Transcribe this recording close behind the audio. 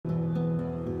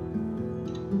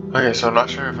Okay, so I'm not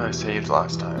sure if I saved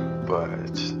last time, but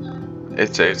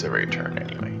it saves every turn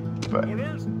anyway. But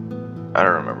I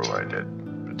don't remember what I did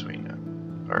between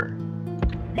them. Or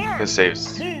it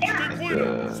saves at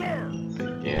the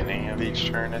beginning of each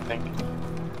turn, I think.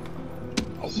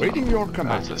 Awaiting your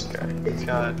command. How's this guy? He's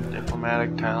got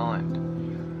diplomatic talent.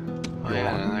 Oh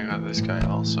yeah, and I got this guy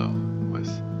also with.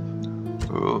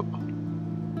 Ooh.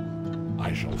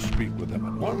 I shall speak with them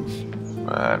at once.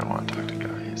 I don't want to talk to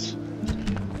guys.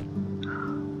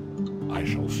 I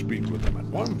shall speak with them at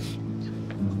once.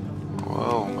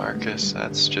 Whoa, Marcus,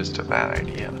 that's just a bad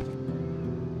idea.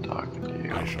 Talking to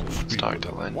you. I shall Let's speak talk with to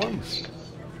them at Lentius.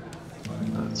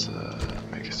 once. Let's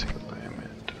make a single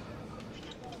payment.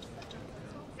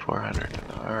 400 an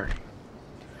hour.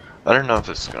 I don't know if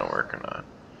this is gonna work or not.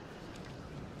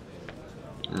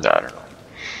 I don't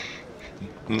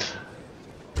know.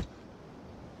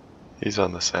 He's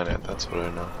on the Senate, that's what I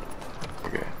know.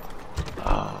 Okay.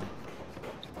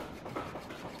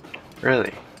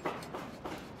 Really?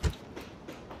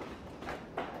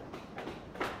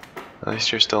 At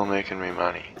least you're still making me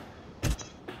money.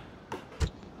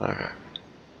 Okay.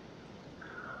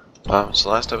 So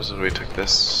last episode we took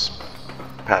this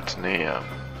Pataneum,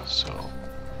 so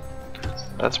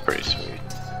that's pretty sweet.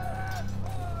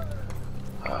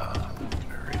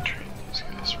 Retrain these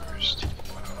guys first.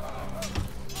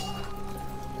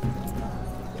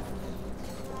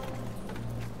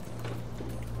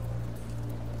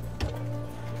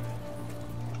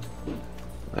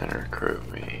 Then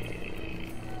recruit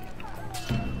me.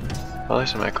 At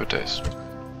least some equities.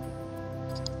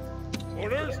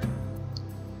 Orders?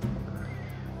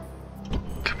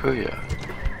 Kapuya.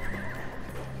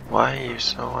 Why are you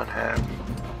so unhappy?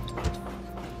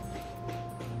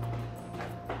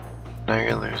 Now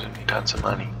you're losing tons of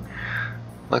money.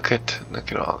 Look at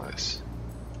all this.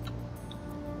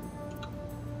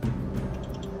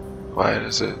 Why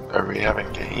does it? Are we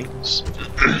having games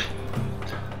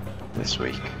this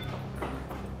week?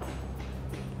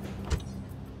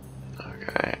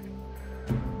 Okay,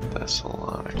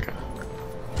 Thessalonica.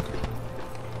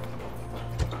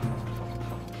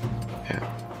 Yeah,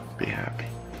 be happy.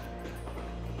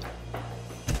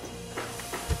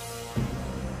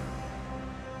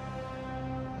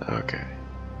 Okay,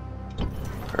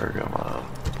 Pergamum.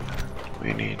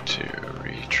 We need to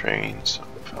retrain some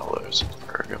fellows in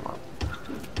Pergamum.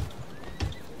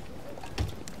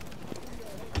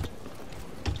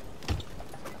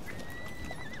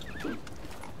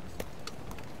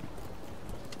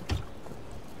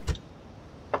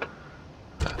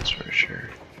 That's for sure.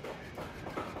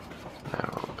 I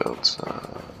will build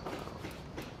some.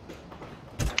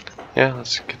 Yeah,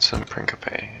 let's get some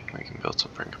Principe. We can build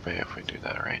some Principe if we do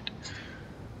that, right?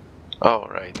 Oh,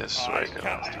 right, this is what I did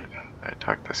last time. I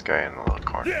tucked this guy in the little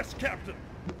corner. Yes, Captain.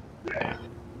 Yeah.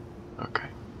 Okay.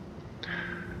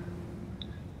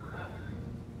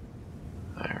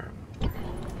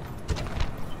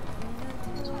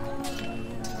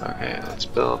 Okay, let's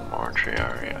build more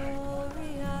Triarii.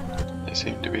 They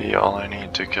seem to be all I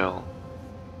need to kill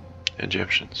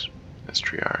Egyptians. Is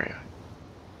Triarii.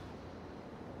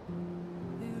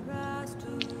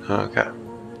 Okay.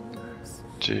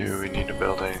 Do we need to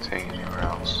build anything anywhere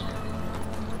else?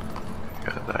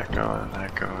 Got that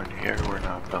going here. We're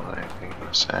not building anything in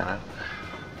the Senate.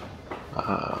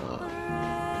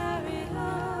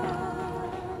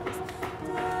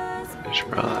 It's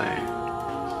probably.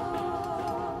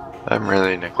 I'm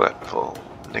really neglectful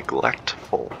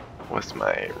with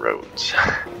my roads. I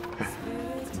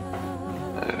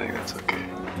think that's okay.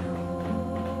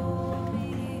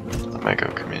 I might go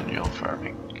communal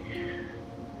farming,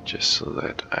 just so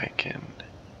that I can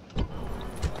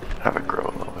have it grow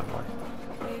a little bit more.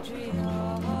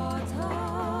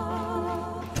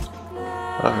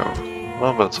 Oh,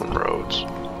 I'll build some roads.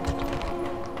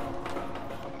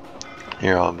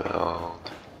 Here I'll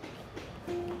build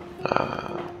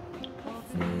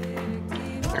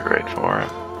a great forum.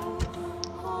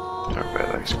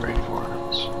 Everybody likes great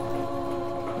forums.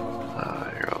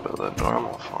 Here I'll build a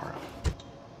normal forum.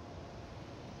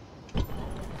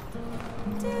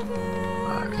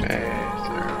 Okay,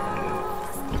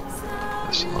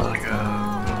 Thessalonica.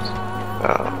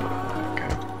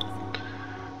 Okay.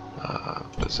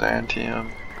 Byzantium.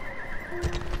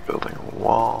 Building a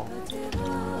wall.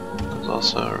 Let's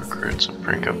also recruit some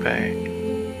Principe.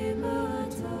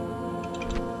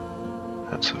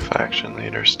 That's a faction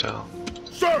leader still.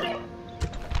 Sir!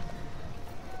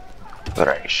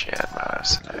 Thracian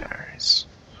mercenaries.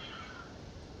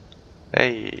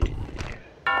 Hey!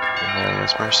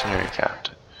 Nice mercenary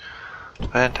captain.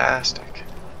 Fantastic.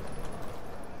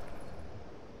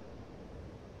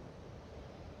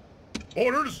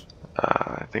 Orders?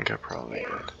 I think I probably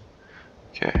did.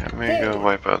 Okay, I'm gonna go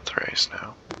wipe out the race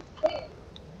now.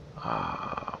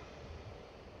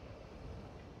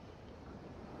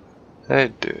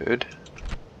 Hey, dude.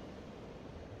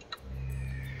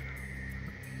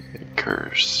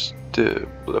 Curse the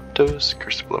Bleptos?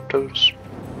 Curse the Bleptos?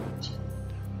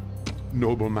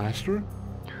 Noble master?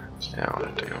 Yeah, I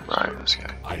wanted to go bribe this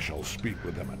guy. I shall speak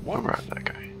with them at Go once. bribe that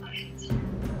guy.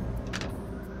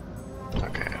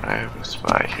 Okay, and I have a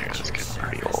spy here that's getting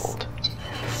pretty old.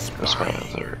 No spy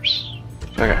observes.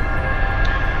 Okay.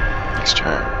 Next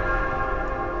turn.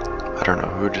 I don't know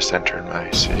who just entered my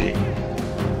city,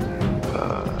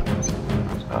 but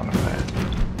I'm not a fan.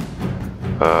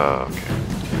 Okay,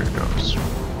 here it goes.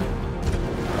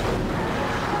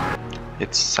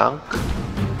 It's sunk?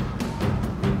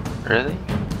 Really?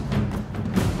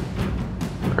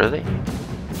 Really?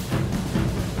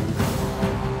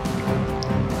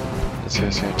 This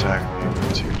guy's gonna attack me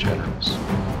with 2 generals.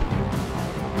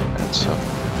 And some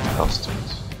Helstons.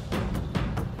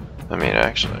 I mean,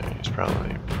 actually, he's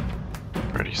probably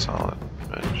pretty solid,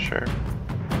 but sure.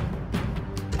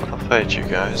 I'll fight you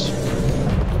guys.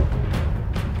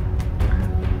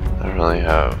 I don't really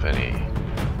have any.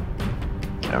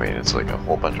 I mean, it's like a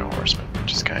whole bunch of horsemen,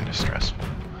 which is kind of stressful.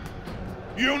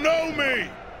 You know me!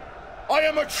 I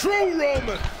am a true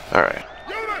Roman! Alright.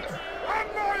 Units, on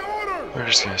my order! We're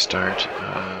just gonna start.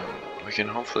 We can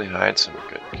hopefully hide some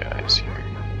good guys here.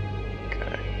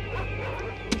 Okay.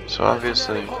 So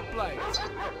obviously.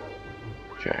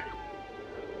 Okay.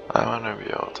 I want to be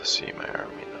able to see my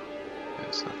army though.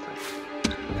 Is the thing.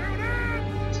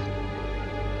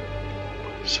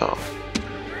 So.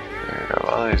 There we go.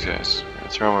 All these guys. I'm gonna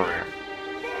throw them over here.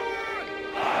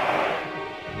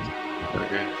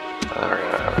 Okay. We're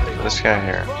gonna have this guy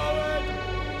here.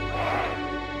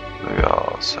 Maybe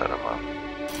I'll set him up.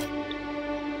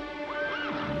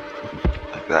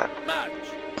 Like that.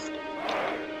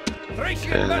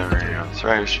 Okay, there we go.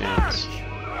 Thracians.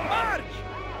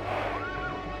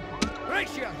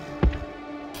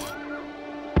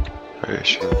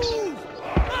 Thracians.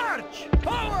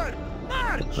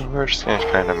 We're just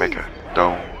gonna kind of make a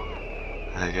dome,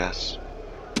 I guess.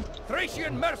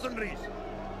 Thracian mercenaries.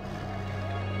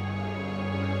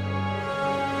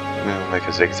 We'll make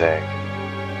a zigzag.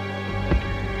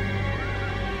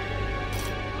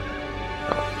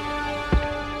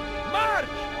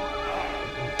 March!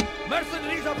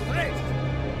 Mercenaries of Thrace.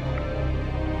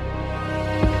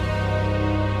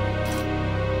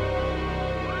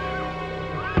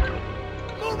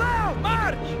 Move out!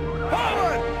 March!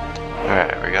 Forward!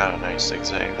 Alright, we got a nice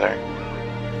zigzag there.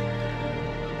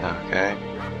 Okay.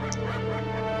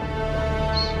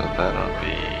 So that'll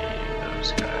be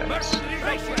those guys.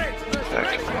 Mercenaries of Thrace.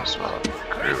 Actually, as well.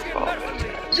 Group all these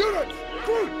guys. Units,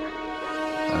 good!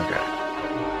 Okay.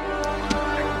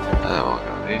 We'll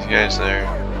go these guys there.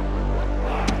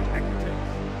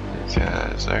 These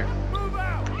guys there. Move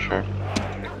out! Sure.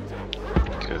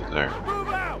 These guys there. Move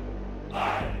out!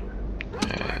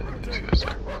 And these guys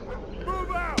there.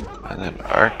 Move out! And then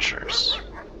archers.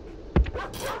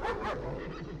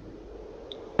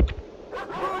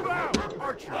 Move out!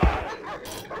 Archers!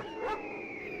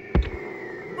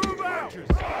 Move out!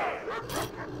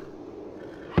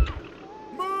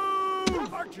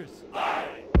 Move! Archers!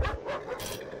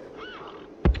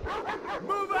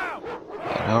 Move out!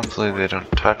 And hopefully they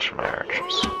don't touch my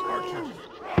archers. Archers!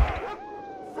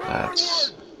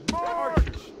 That's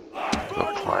Archers! the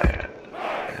plan.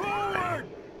 Anyway.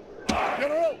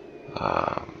 General!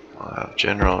 I'll have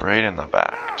General right in the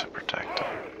back to protect him.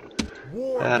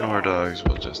 And War Dogs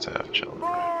will just have children.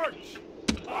 March!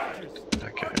 Archers!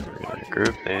 Okay, we're gonna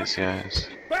group these guys.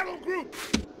 Battle group!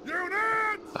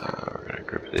 Units! We're gonna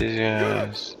group these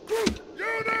guys. Group!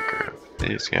 And Units! group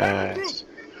these guys.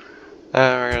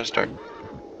 And we're gonna start.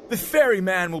 The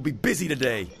ferryman will be busy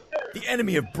today. The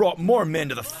enemy have brought more men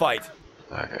to the fight.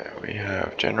 Okay, we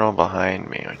have General behind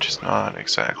me, which is not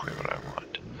exactly what I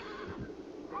want.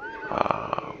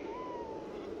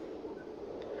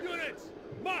 Units!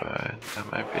 But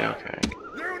that might be okay.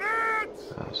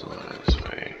 Units! As long as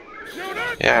we.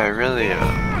 Units! Yeah, I really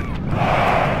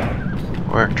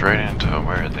worked right into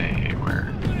where they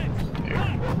were here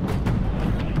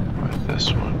with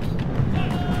this one.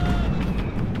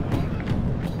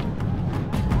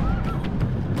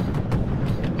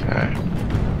 Okay.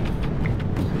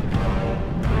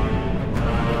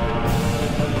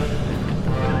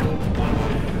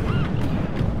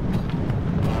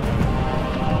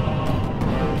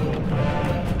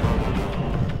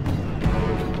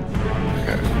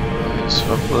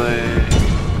 Hopefully.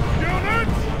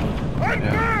 Units!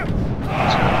 Yeah.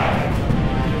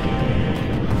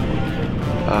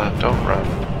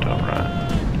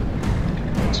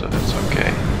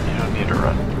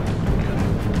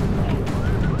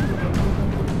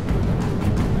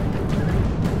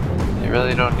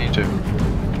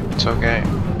 It's okay.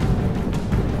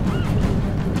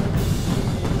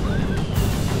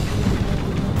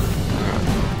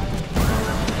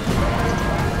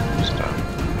 Stop.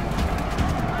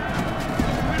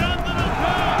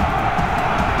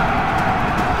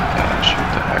 Gotta shoot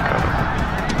the heck out of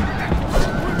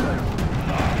him.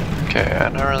 Okay, I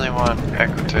don't really want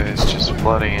equities just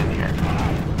flooding in here.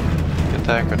 Get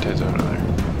the equities out of there.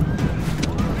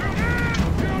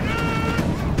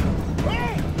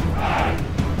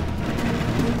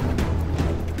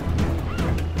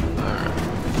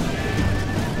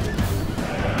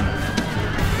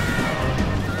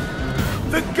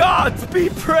 The gods be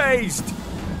praised!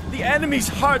 The enemy's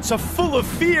hearts are full of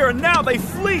fear, and now they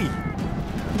flee!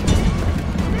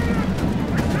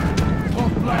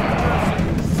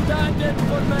 Stand in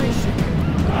formation.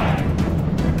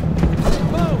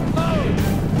 Move, move.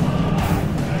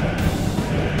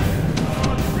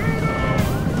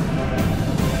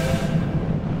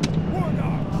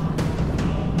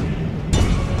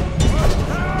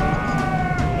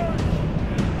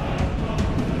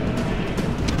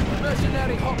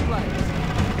 Mercenary hot plates.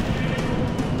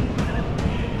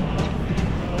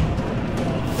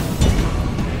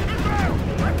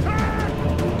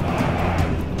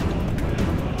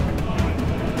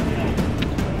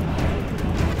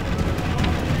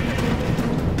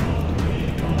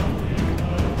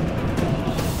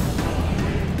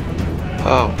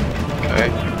 Oh, okay.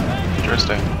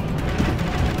 Interesting.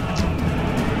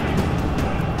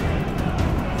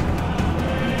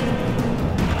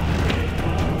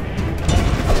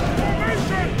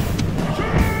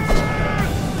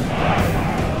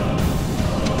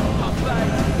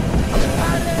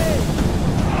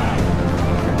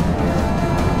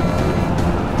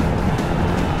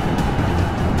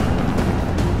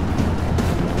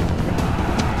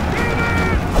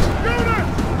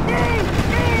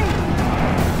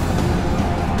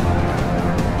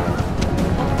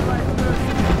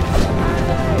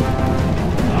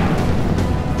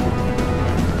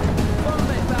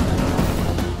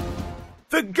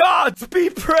 The gods be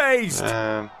praised!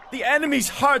 The enemy's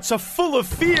hearts are full of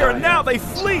fear, and now they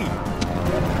flee!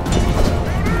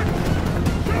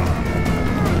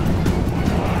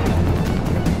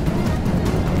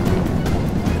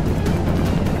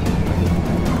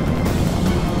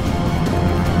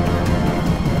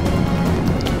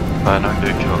 I'm not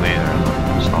gonna kill either.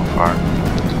 So far.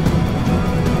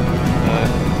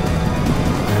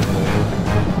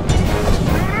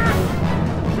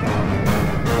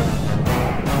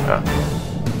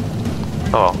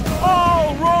 Oh.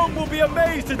 All Rome will be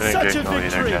amazed at Didn't such get a killed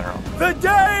either, victory! General. The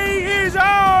day is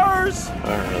ours! I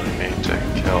don't really need to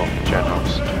kill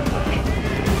generals too much.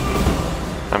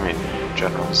 I mean,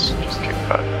 generals just get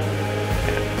cut.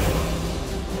 Yeah.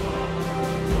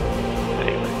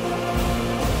 Anyway,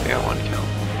 I got one kill.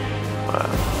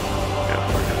 Got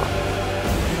 41.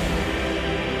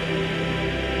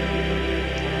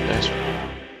 Nice one.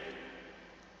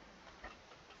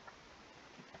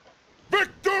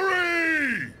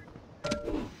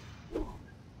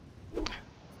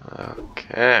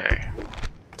 Okay.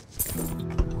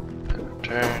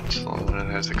 Turns, London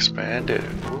has expanded.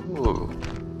 Ooh.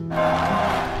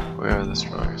 We are the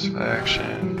strongest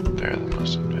faction. They're the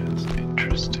most advanced.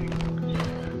 Interesting.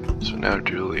 So now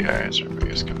Julia is our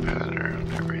biggest competitor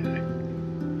on everything.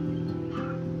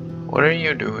 What are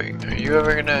you doing? Are you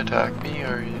ever gonna attack me,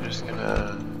 or are you just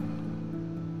gonna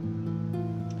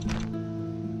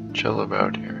chill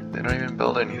about here? They don't even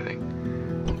build anything.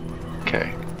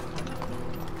 Okay.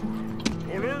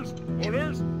 Orders,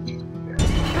 orders.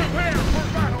 Prepare for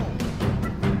battle.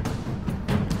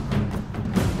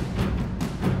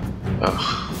 Ugh.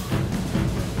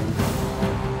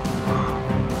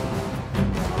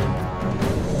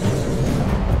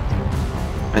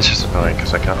 It's just annoying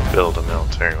because I kind of build a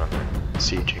military when they're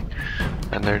sieging,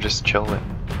 and they're just chilling.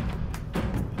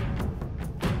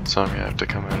 So I'm gonna have to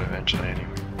come out eventually anyway.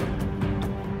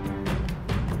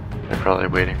 They're probably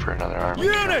waiting for another army.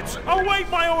 Units, await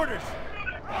my orders.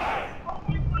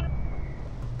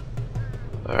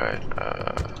 Alright,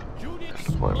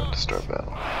 deployment to start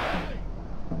battle.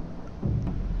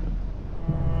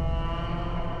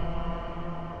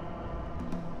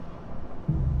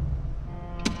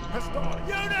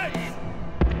 Units!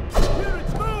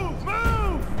 Units, move!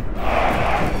 Move!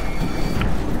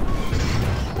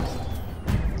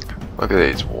 Look at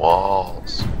these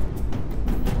walls.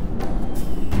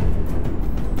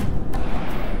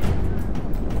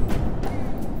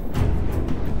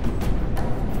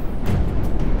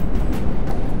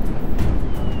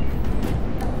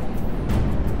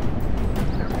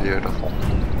 They're beautiful.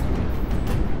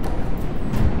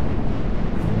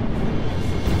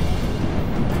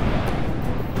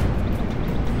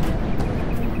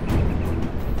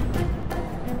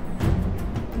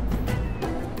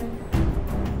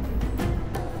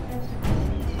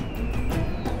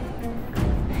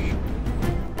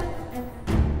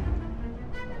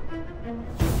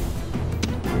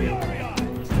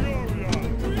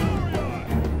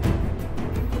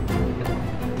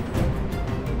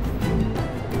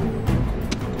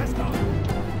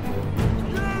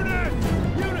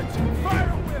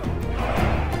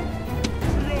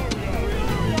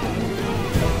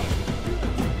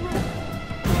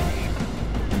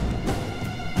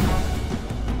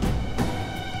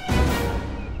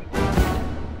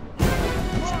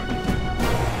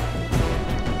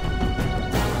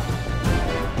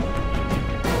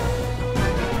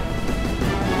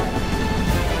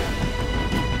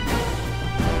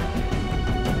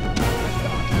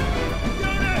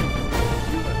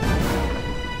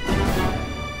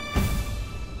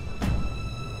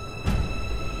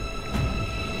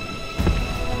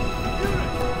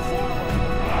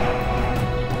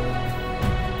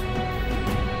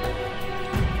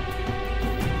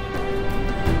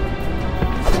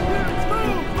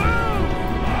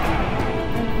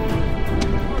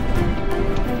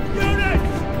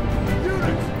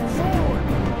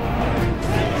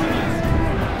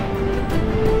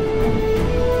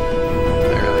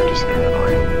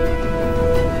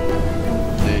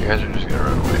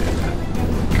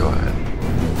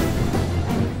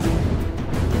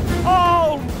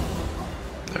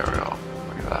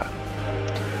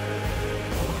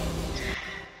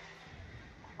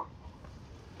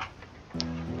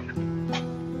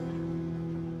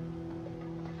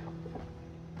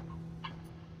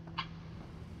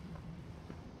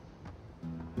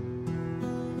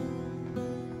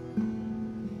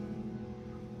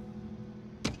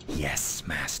 Yes,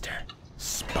 master.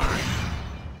 Spy.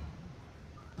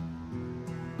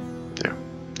 Yeah.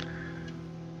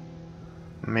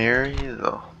 Mary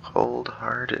the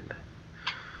Cold-Hearted.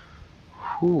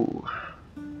 Whew.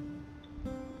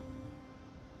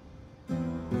 I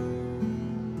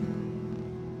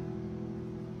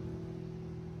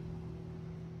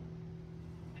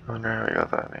wonder how we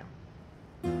got that name.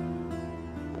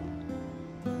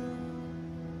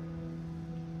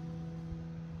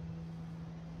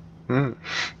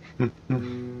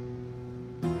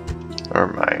 Or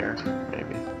Meyer,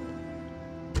 maybe.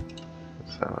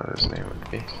 Is that what his name would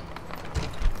be?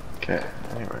 Okay,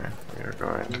 anyway, we are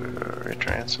going to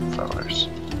retrain some fellers.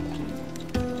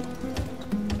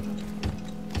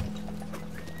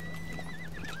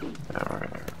 Now we're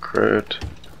going to recruit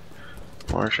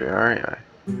more Shiarii.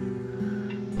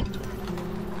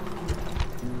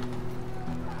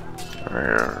 We're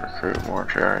going to recruit more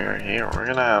Shiarii here. We're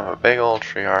going to have a big old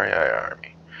Shiarii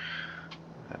army.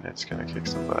 And it's going to kick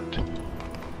some butt.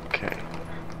 Okay,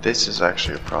 this is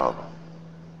actually a problem.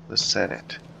 The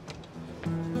Senate.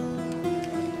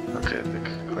 Okay, the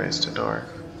Conquistador.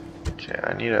 Okay,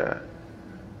 I need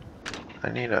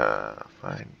to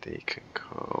find the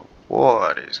Conco.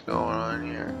 What is going on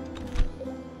here?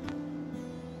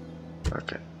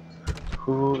 Okay,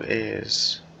 who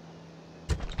is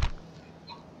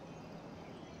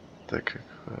the Conco?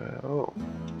 Oh,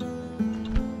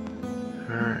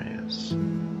 there he is.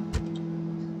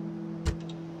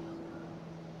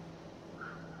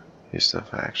 He's the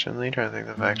faction leader? I think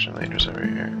the faction leader's over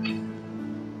here.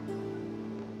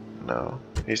 No,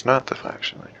 he's not the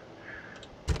faction leader.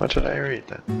 What did I read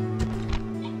then?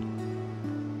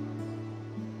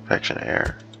 Faction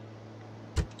heir.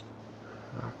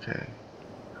 Okay.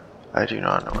 I do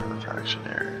not know where the faction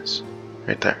heir is.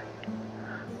 Right there.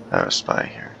 I have a spy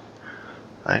here.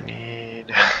 I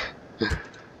need...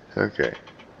 Okay.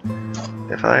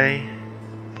 If I...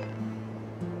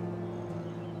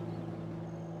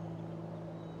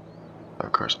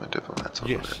 Of course my diplomat's over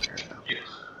there now. Yes.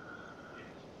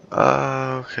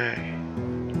 Okay.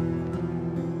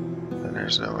 Then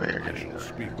there's no way you're getting over here.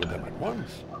 Speak with them at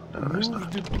once. No, there's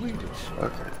not. Depleted.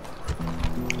 Okay.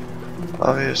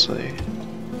 Obviously,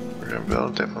 we're gonna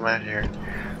build a diplomat here,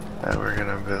 and we're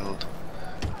gonna build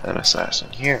an assassin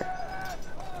here.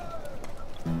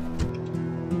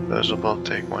 Those will both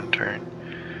take one turn,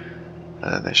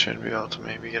 and then they should be able to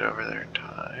maybe get over there in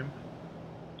time.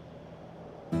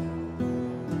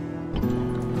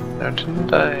 Now,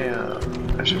 didn't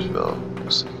I should build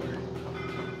this.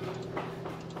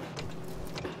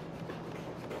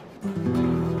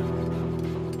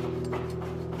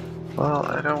 Well,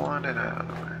 I don't want it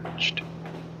outmatched.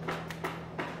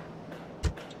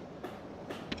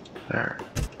 There.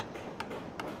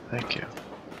 Thank you.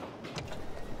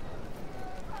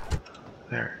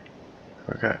 There.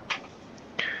 Okay.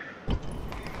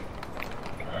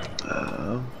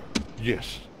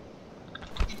 Yes.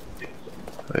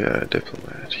 I got a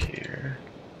diplomat here.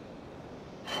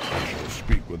 I shall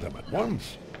speak with them at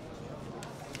once.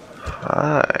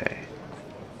 Hi.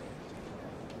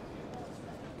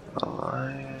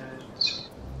 Alliance.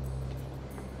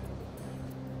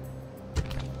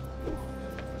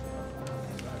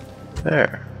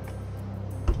 There.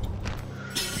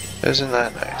 Isn't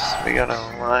that nice? We got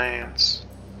an alliance.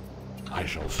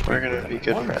 We're gonna be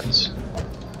good friends.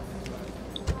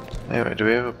 Anyway, do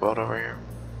we have a boat over here?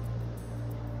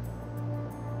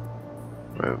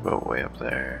 We have a boat way up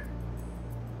there.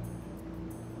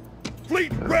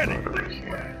 Fleet ready! Over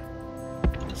here.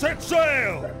 Set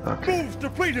sail! Okay. Moves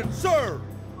depleted, sir!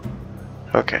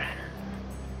 Okay.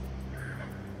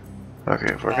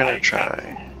 Okay, we're gonna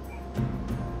try.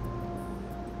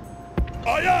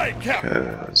 Aye aye, Captain!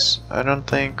 Because I don't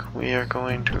think we are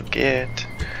going to get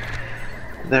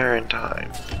there in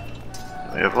time.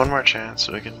 We have one more chance,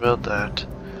 so we can build that.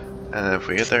 And if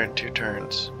we get there in 2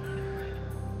 turns,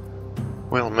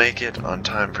 we'll make it on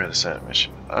time for the Senate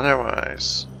mission.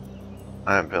 Otherwise,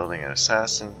 I'm building an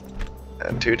assassin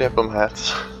and 2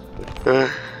 diplomats.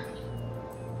 But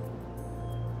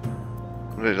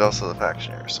he's also the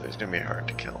factionaire, so he's gonna be hard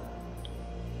to kill.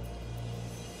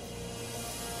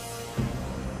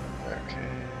 Okay.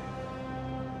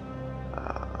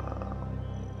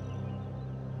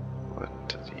 What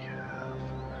does he have?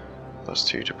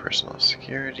 +2 to personal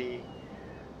security.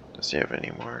 Does he have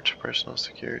any more to personal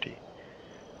security?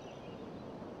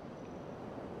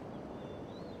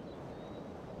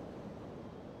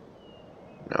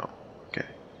 No. Okay.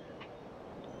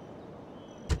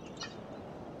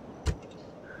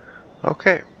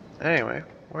 Okay. Anyway,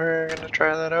 we're gonna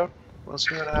try that out. We'll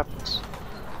see what happens.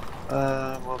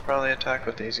 We'll probably attack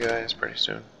with these guys pretty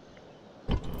soon.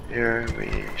 Here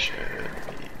we should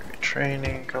be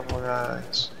retraining a couple of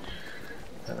guys.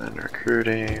 And then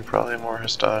recruiting, probably more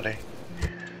Hastati.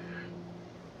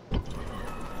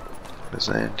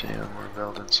 Byzantium, we're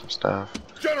building some stuff.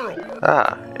 General!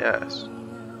 Ah, yes.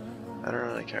 I don't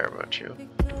really care about you.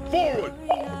 Forward!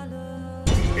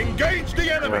 Engage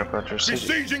the enemy! What about your city?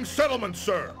 Besieging settlement,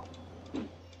 sir!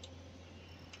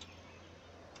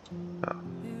 Oh.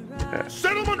 Okay.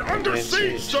 Settlement under Engage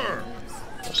siege, siege. sir!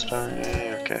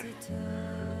 Okay.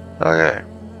 Okay.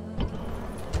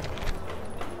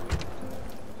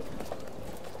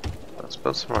 Let's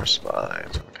build some more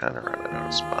spies. I'm kind of running out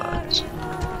of spies.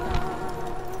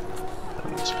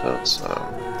 And let's build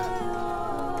some.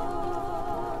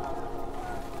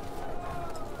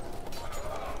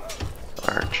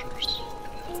 Archers.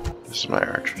 This is my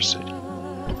archer city.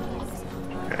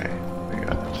 Okay, we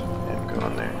got him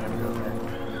going there, him going there.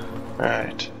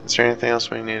 Alright, is there anything else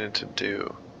we needed to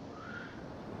do?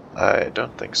 I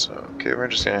don't think so. Okay, we're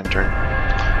just gonna turn.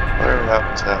 Whatever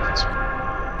happens, happens.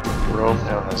 Roam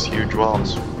down those huge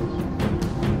walls.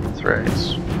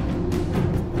 Thrace.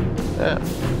 Yeah.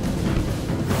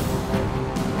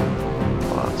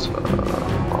 Lots of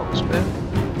Waltzman.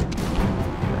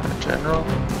 General.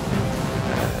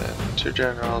 And 2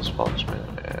 generals, Waltzman,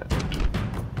 and...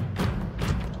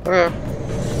 Okay.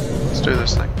 Let's do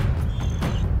this thing.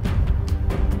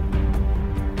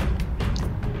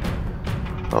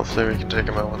 Hopefully we can take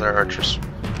him out with our archers.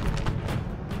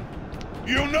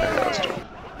 You know! Yeah, let's do it.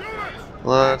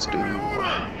 Let's do it.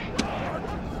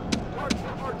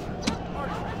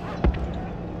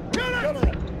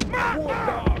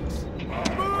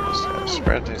 Just gotta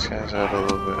spread these guys out a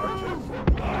little bit.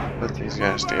 Put these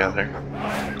guys together.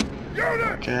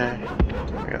 Okay.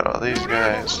 We got all these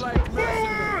guys. We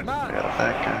got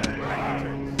that guy.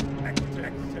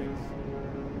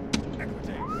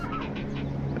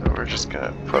 And we're just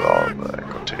gonna put all of the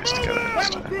Equites together this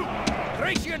time.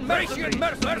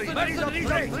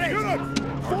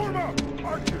 Form up!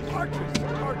 Archers!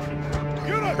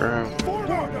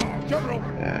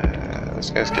 Yeah, this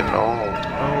guy's getting old.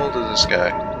 How old is this guy?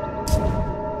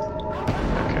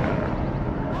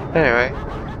 Okay. Anyway.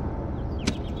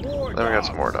 Then we got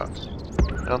some war dogs.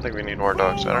 I don't think we need war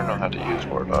dogs. I don't know how to use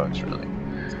war dogs, really.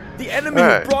 The enemy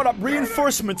have brought up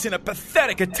reinforcements in a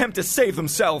pathetic attempt to save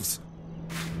themselves.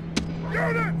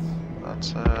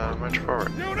 Let's march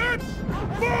forward. Units!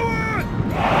 Forward!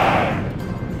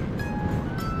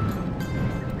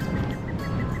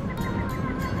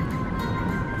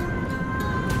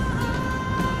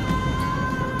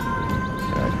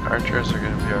 Archers are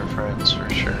going to be our friends for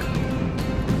sure.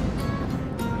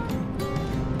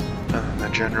 And then the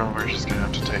general we're just going to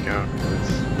have to take out with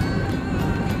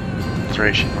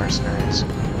Thracian mercenaries.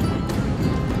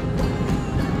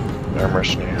 Our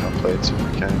mercenary outplates if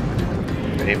we can.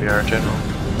 Maybe our general.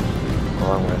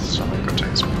 Along with some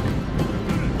Equites.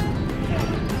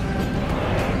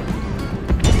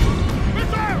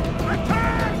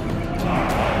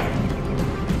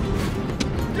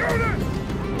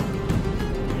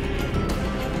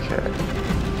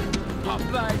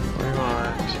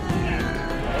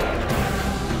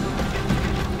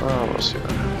 Oh, we'll see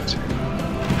what happens here.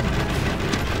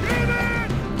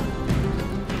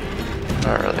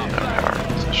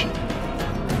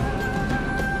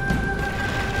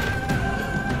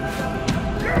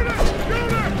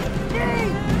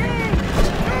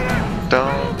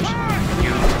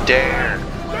 dare!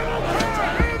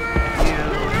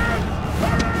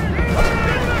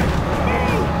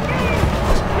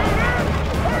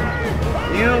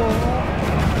 You!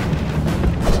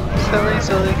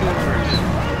 Silly goobers.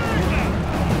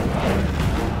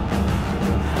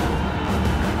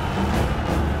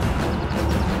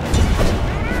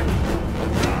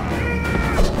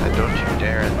 And don't you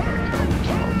dare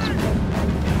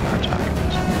attack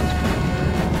this one.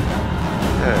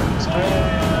 Yeah, it's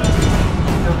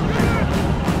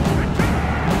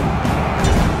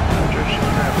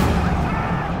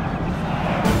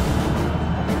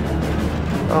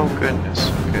oh goodness,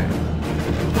 okay.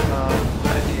 I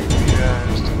need you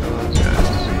guys to kill those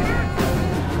guys.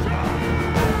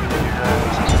 You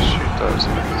guys to shoot those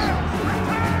guys.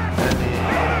 I need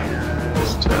you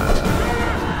guys to...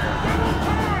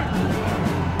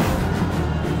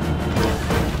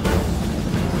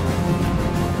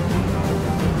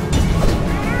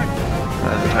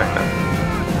 Let's attack them.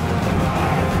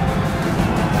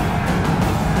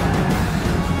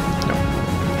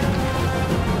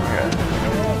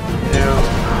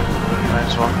 Might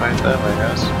as well fight them, I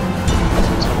guess.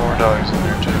 Some more dogs in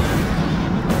there too.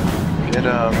 Get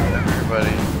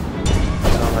everybody.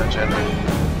 Kill that general.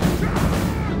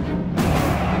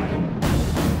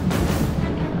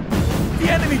 The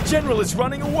enemy general is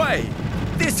running away.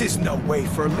 This is no way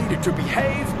for a leader to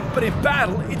behave, but in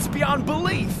battle, it's beyond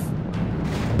belief.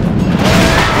 The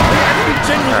enemy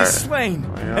general is slain,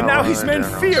 and now his men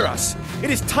fear us. It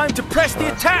is time to press the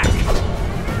attack.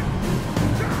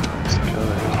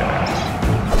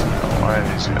 Why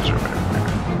these guys are right there?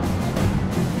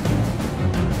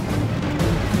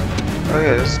 Oh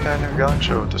yeah, this is kind of a gong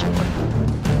show at this point.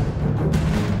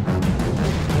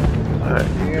 Alright,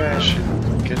 you guys should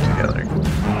get together.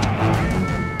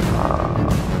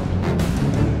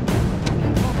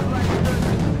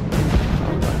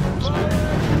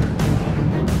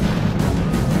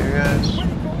 You guys.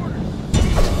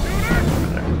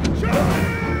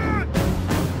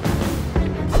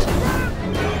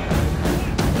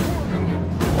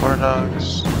 War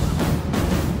dogs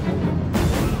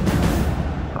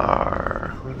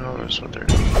are, who knows what they're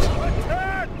doing.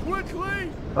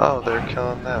 Oh, they're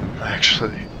killing them,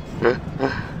 actually. Okay,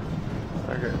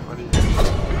 what are you doing?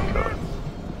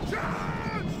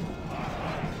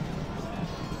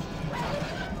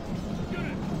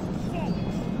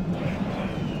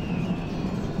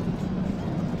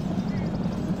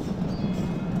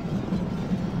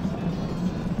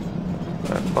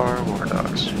 That far, war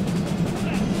dogs.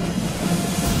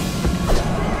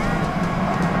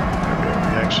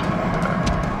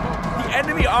 The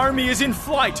enemy army is in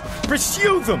flight.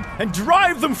 Pursue them and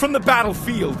drive them from the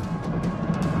battlefield.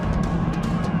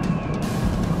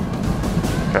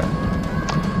 Okay.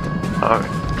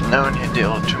 Alright, now we need to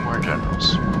deal with 2 more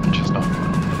generals, which is not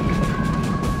fun.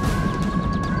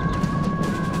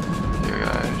 You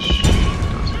guys,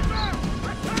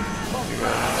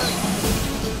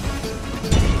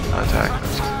 attack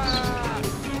those guys.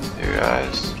 You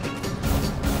guys.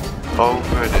 Oh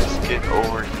goodness, get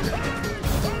over here.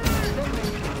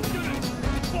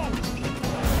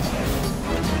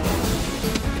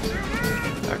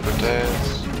 Equites.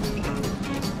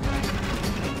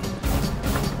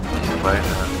 You might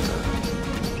have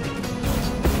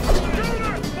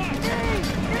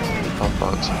to pump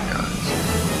out some guys.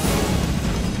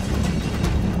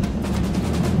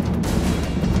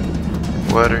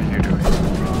 What are you doing?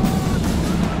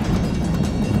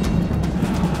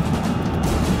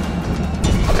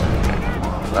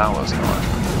 That was going.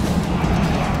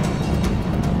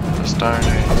 The Star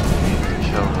Knight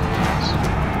killed these.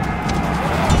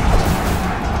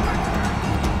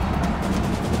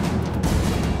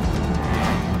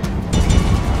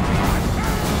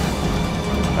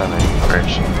 I mean,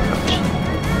 creation touch.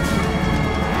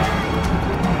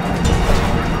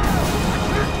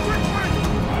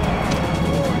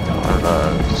 Or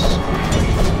those.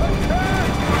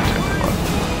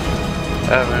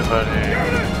 Everybody.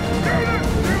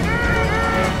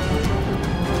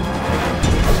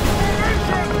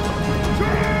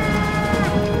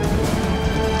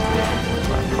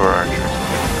 Poor archers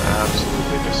are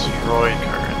absolutely destroyed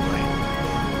currently.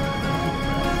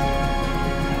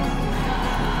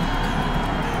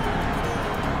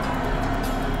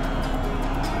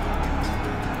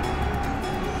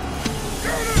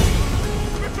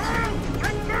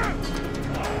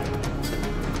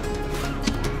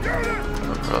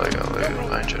 I'm probably gonna lose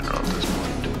my general at this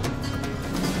point.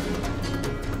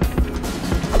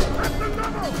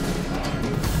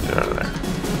 Get out of there.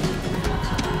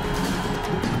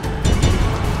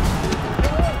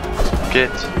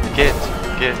 Get.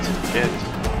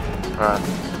 Run.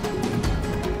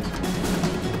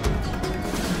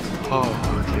 Oh,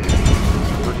 okay.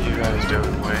 What are you guys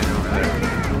doing way over there?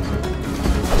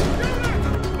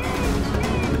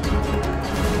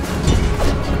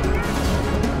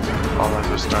 All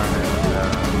of us started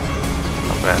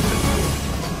abandoned.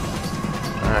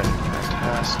 Alright,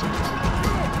 fantastic.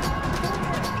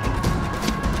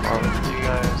 All of you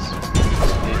guys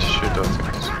need to shoot those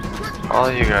guys. All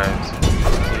of you guys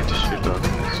need to shoot those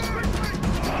guys.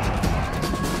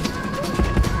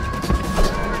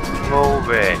 Move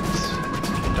it!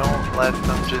 Don't let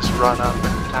them just run up and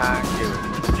attack you.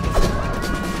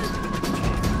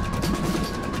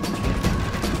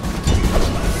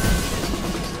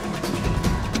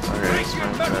 Okay, it's my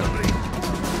bad.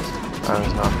 I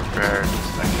was not prepared.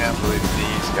 I can't believe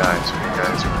these guys were in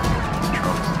trouble here.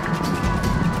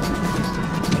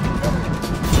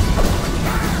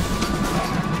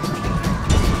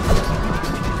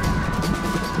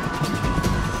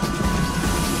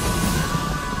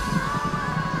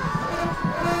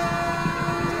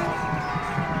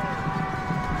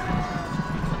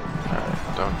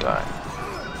 Don't die.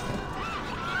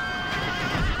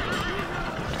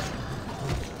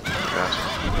 Gotcha.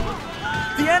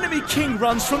 The enemy king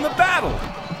runs from the battle.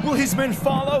 Will his men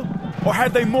follow, or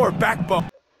had they more backbone?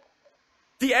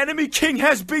 The enemy king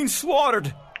has been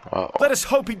slaughtered. Uh-oh. Let us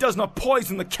hope he does not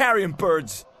poison the carrion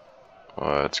birds.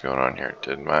 What's going on here?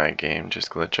 Did my game just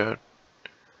glitch out?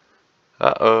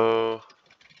 Uh-oh.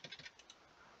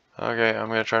 Okay, I'm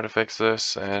gonna try to fix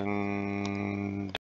this and